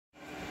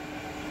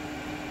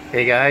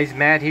Hey guys,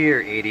 Matt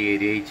here,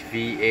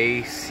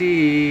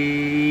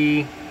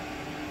 88HVAC.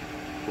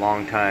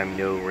 Long time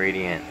no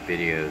Radiant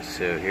videos,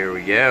 so here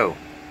we go.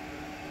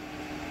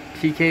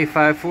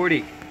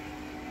 TK540.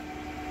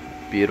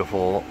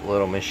 Beautiful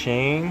little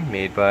machine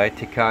made by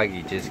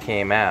Takagi, just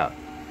came out.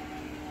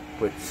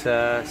 What's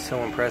so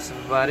impressive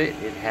about it?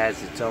 It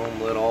has its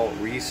own little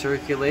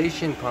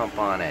recirculation pump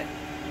on it.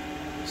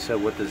 So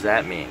what does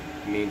that mean?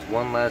 It means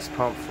one less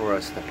pump for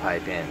us to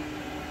pipe in.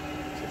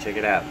 So check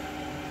it out.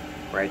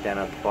 Right down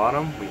at the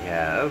bottom we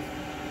have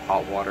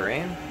hot water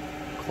in,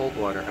 cold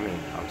water, let me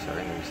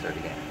start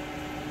again.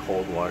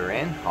 Cold water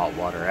in, hot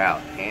water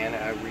out, and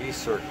a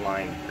recirc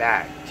line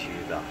back to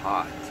the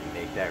hot to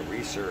make that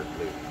recirc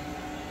loop.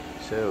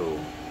 So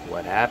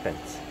what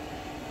happens?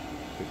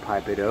 We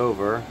pipe it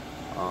over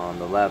on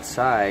the left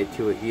side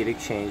to a heat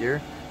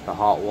exchanger. The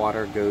hot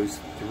water goes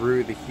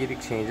through the heat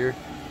exchanger,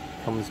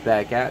 comes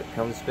back out,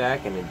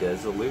 and it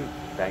does a loop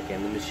back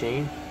in the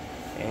machine.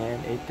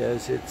 And it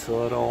does its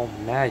little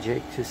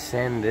magic to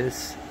send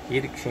this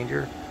heat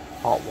exchanger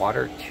hot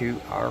water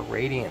to our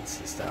Radiant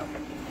system.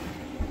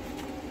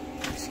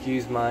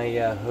 Excuse my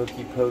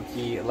hokey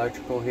pokey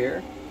electrical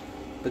here.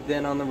 But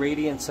then on the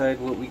Radiant side,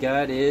 what we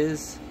got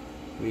is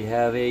we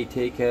have a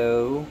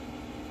Takeo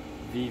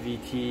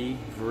VVT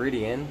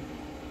Viridian.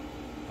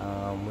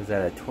 Was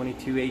that a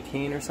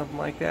 2218 or something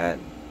like that?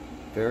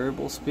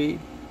 Variable speed.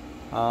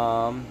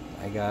 I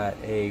got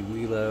a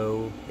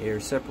Welo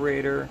air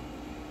separator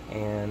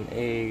and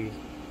a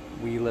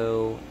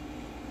Welo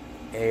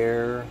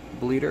air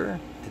bleeder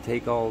to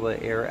take all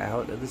the air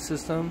out of the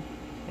system,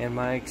 and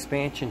my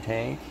expansion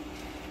tank.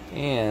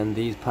 And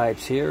these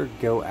pipes here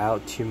go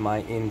out to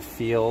my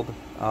infield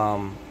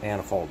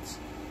manifolds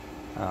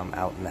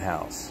out in the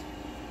house.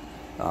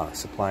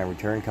 Supply and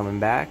return coming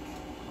back.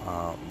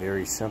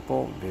 Very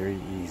simple,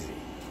 very easy.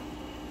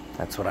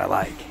 That's what I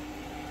like.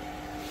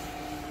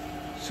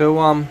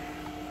 So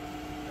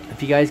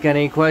if you guys got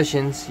any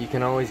questions, you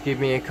can always give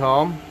me a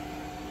call.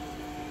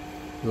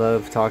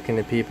 Love talking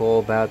to people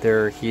about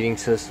their heating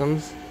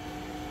systems.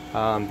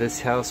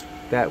 This house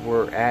that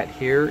we're at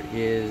here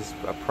is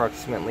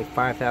approximately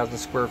 5,000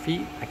 square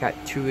feet. I got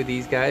two of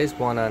these guys,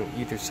 one on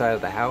either side of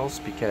the house,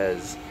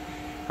 because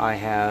I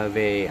have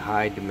a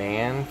high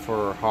demand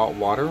for hot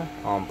water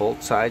on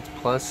both sides.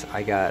 Plus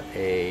I got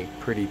a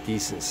pretty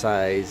decent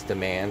sized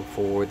demand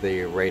for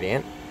the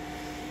Radiant.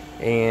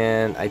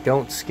 And I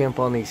don't skimp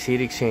on these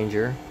heat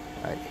exchangers.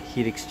 I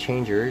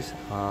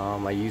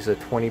use a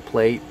 20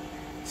 plate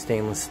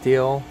stainless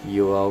steel,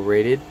 UL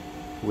rated,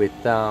 with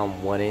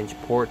 1-inch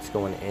ports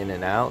going in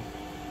and out.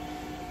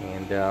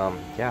 And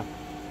yeah,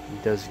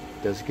 it does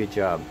a good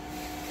job.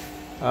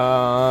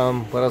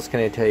 What else can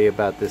I tell you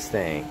about this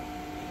thing?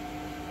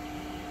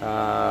 We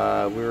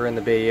were in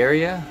the Bay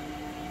Area.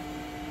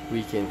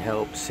 We can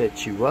help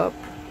set you up.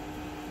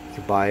 You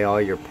can buy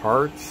all your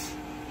parts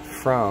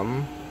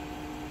from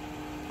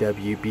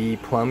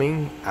WB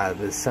Plumbing out of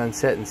the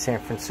Sunset in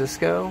San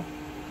Francisco,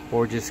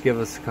 or just give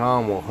us a call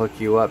and we'll hook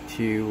you up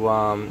to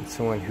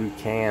someone who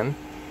can.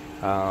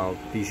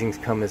 These things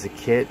come as a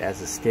kit, as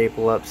a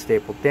staple up,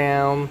 staple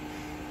down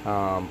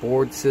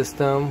board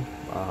system.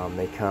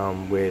 They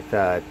come with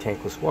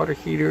tankless water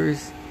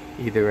heaters,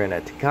 either in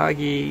a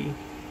Takagi,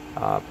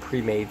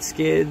 pre-made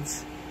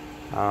skids,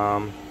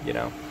 you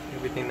know,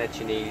 everything that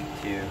you need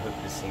to hook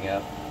this thing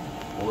up.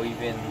 We'll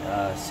even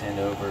send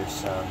over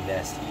some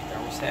Nest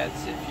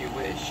thermostats if you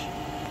wish,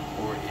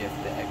 or if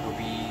the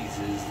Echo-Bees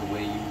is the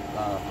way you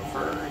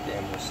prefer,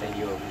 then we'll send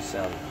you over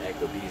some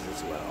Echo-Bees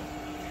as well.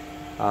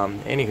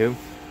 Anywho,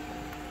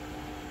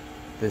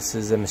 this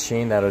is a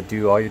machine that'll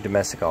do all your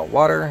domestic hot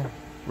water,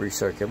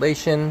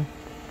 recirculation,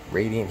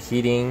 Radiant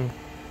heating.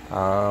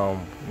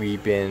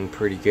 We've been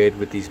pretty good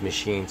with these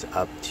machines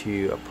up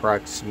to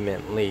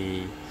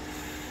approximately,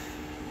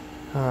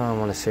 I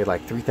want to say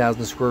like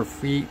 3,000 square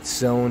feet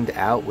zoned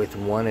out with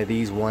one of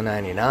these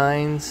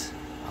 199s.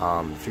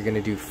 If you're going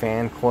to do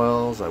fan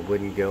coils, I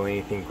wouldn't go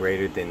anything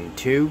greater than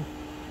 2.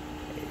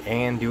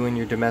 And doing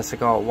your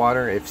domestic hot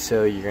water, if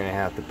so, you're going to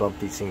have to bump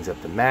these things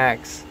up to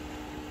max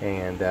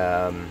and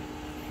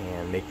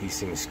make these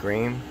things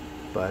scream.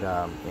 But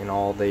in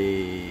all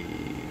the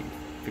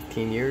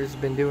 15 years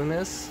I've been doing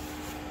this,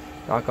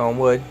 knock on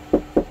wood,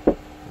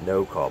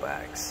 no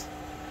callbacks.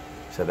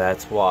 So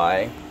that's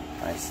why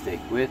I stick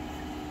with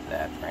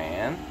that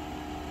brand.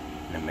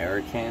 An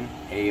American,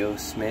 A.O.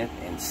 Smith,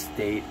 and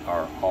State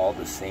are all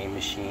the same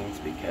machines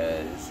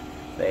because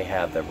they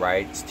have the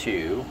rights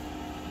to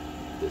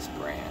this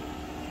brand.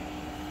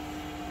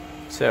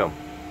 So,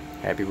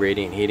 happy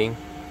Radiant heating.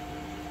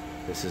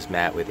 This is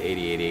Matt with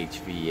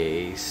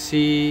 88HVAC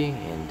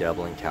in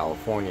Dublin,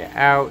 California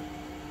out.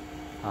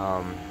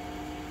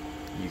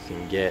 You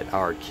can get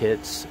our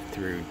kits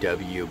through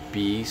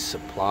WB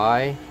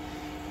Supply,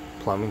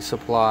 Plumbing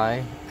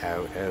Supply,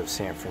 out of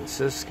San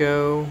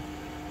Francisco,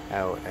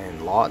 out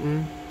in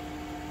Lawton.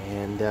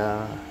 And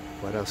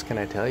what else can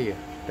I tell you?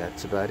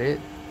 That's about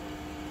it.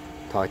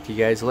 Talk to you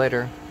guys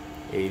later.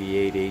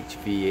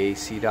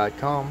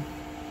 88HVAC.com.